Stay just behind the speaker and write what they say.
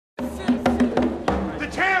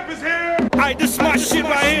is here. Alright, this is my shit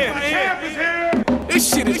right here. The champ is here.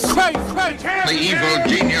 This shit is crazy. The evil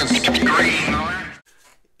genius scream.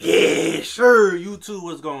 Yeah, sure. YouTube,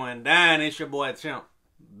 what's going down? It's your boy Champ.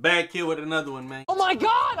 Back here with another one, man. Oh my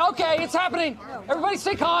God! Okay, it's happening. Everybody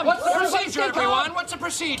stay calm. What's the procedure, everyone? What's the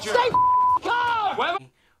procedure? Stay calm.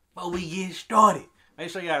 Before we get started, make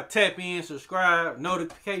sure y'all tap in, subscribe,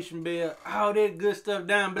 notification bell, all that good stuff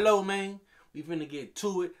down below, man. We finna get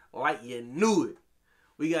to it like you knew it.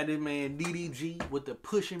 We got this man DDG with the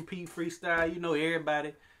Pushin P freestyle. You know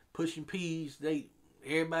everybody pushing P's.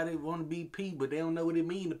 Everybody want to be P, but they don't know what it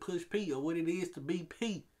means to push P or what it is to be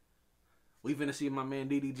P. We finna see my man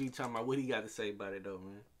DDG talking about what he got to say about it though,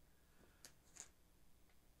 man.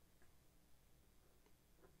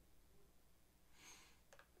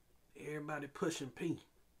 Everybody pushing P.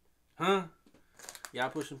 Huh? Y'all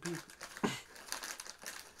pushing P?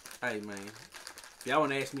 Hey, man. If y'all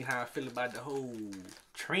want to ask me how I feel about the whole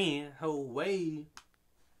trend, whole wave,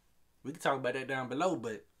 we can talk about that down below,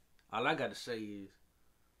 but all I got to say is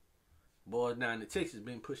boys down in Texas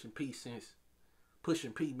been pushing P since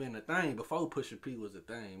Pushin P been a thing, before Pushin P was a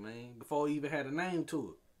thing, man. Before he even had a name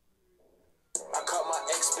to it. I caught my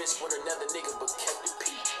ex-bitch with another nigga, but kept it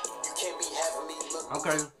P. You can't be having me look.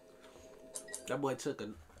 Okay. That boy took a...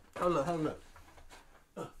 Hold up.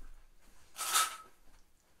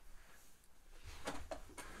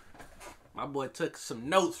 My boy took some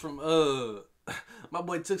notes from, my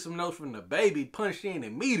boy took some notes from the baby, punched in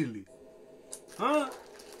immediately. Huh?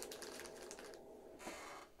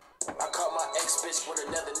 I caught my ex-bitch with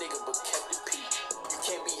another nigga, but kept it P. You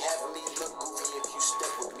can't be having me look goofy if you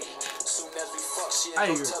step with me. Soon as we fuck shit,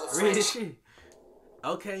 don't tell a friend. Shit.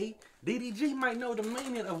 Okay, DDG might know the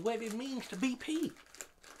meaning of what it means to be P.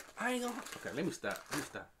 I ain't gonna... Okay, let me stop.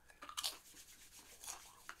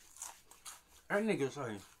 That nigga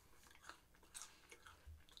say,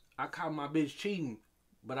 I caught my bitch cheating,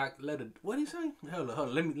 but I let her... What he say? Hold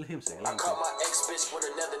on. Let him say it. I caught my ex-bitch with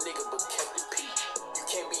another nigga, but kept it P. You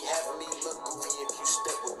can't be having me look goofy if you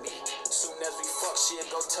step with me. Soon as we fuck shit,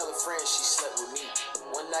 go tell a friend she slept with me.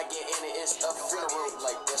 When I get in it, it's a funeral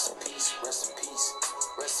like rest in peace, rest in peace,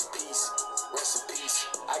 rest in peace, rest in peace.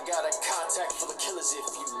 I got a contact for the killers if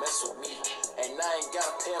you mess with me. And I ain't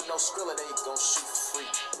gotta pay them no skrilla, they gon' shoot for free.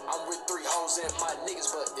 I'm with 3 hoes and my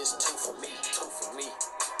niggas, but it's 2 for me, 2 for me.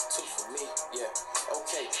 2 for me, yeah.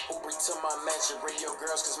 Okay, Uber to my mansion, bring your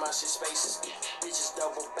girls cause my shit spaces. Bitches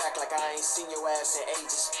double back like I ain't seen your ass in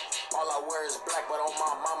ages. All I wear is black, but on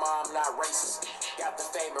my mama I'm not racist. Got the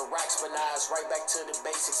fame and racks, but now it's right back to the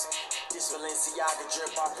basics. This Balenciaga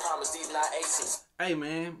drip, I promise these not aces. Hey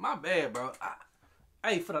man, my bad, bro.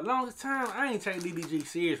 Hey, for the longest time, I ain't take DDG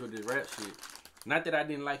serious with this rap shit. Not that I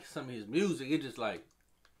didn't like some of his music, it's just like,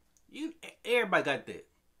 everybody got that.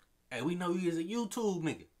 Hey, we know you as a YouTube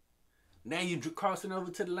nigga. Now you crossing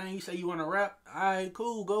over to the lane, you say you want to rap? Alright,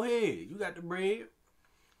 cool, go ahead. You got the bread.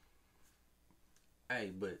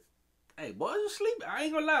 Hey, but, hey, boys are sleeping. I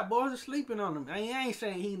ain't gonna lie, boys are sleeping on him. I ain't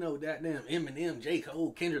saying he know goddamn Eminem, J.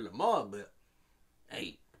 Cole, Kendrick Lamar, but,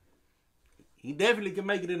 hey, he definitely can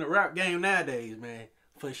make it in the rap game nowadays, man.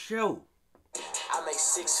 For sure. I make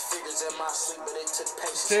 6 figures in my sleep, but it took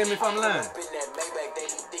patience. Tell me if I'm lying. Up in that Maybach, they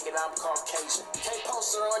be thinking I'm Caucasian. Can't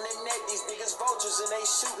post her on the net, these niggas vultures and they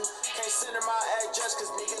shooting. Can't send her my address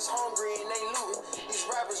cause niggas hungry and they looting. These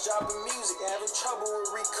rappers dropping music, having trouble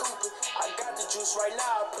with recouping. I got the juice right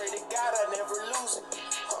now, I pray to God I never lose it.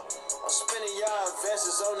 I'm spending y'all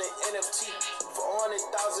investors on the NFT. For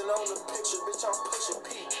 100,000 on the picture, bitch, I'm pushing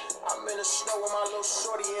P. I'm in the snow with my little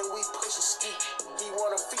shorty and we pushing ski. He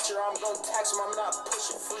want a feature, I'm gon' tax him, I'm not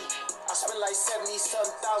pushing free. I spent like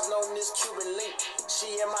 70-something thousand on this Cuban link.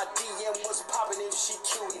 She in my DM was popping if she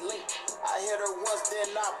QE link. I hit her once,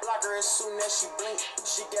 then I block her as soon as she blink.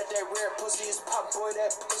 She got that rare pussy, it's pop boy,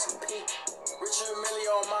 that pussy pink. Richard Millie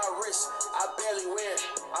on my wrist, I barely wear it.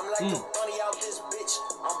 I'm like the bunny out this bitch,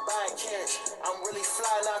 I'm buying carrots. I'm really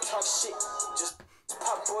flying, I talk shit, just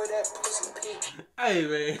pop boy, that pussy pink. Hey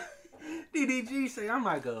man, DDG say I'm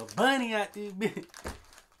like a bunny out this bitch.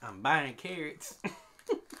 I'm buying carrots.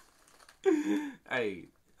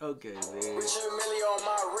 Hey, okay, man. Richard Millie on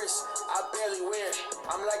my wrist, I barely wear it.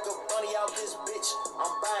 I'm like a bunny out this bitch,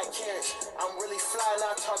 I'm buying carrots. I'm really flying,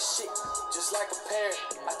 I talk shit, just like a parent.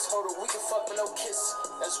 I told her we can fuck with no kisses,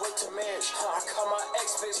 let's wait till marriage. I caught my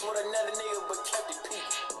ex-bitch with another nigga, but kept it P.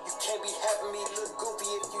 You can't be having me look goofy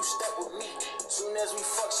if you step with me. Soon as we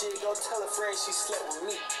fuck shit, go tell a friend she slept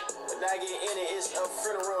with me. When I get in it, it's a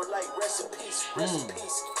funeral like rest in peace, rest in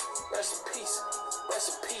peace, rest in peace.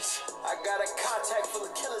 Rest in peace. I got a contact for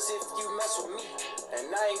the killers if you mess with me. And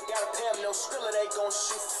I ain't gotta pay them no skrilla, they gon'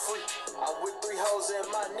 shoot for free. I'm with 3 hoes hoes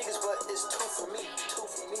and my niggas, but it's two for me, two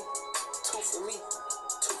for me, two for me,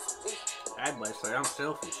 two for me. I might say I'm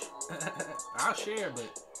selfish. I'll share, but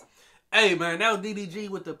hey man, that was DDG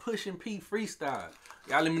with the Pushin P freestyle.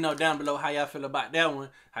 Y'all let me know down below how y'all feel about that one.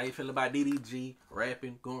 How you feel about DDG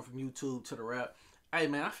rapping, going from YouTube to the rap. Hey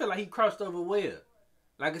man, I feel like he crossed over well.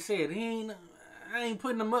 Like I said, I ain't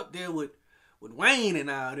putting him up there with Wayne and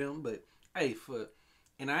all them, but hey,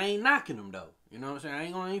 and I ain't knocking him though. You know what I'm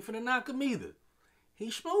saying? I ain't finna knock him either.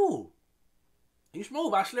 He's smooth. He's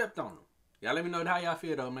smooth. I slept on him. Y'all let me know how y'all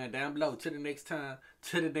feel though, man. Down below. Till the next time.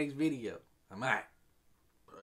 Till the next video. I'm out.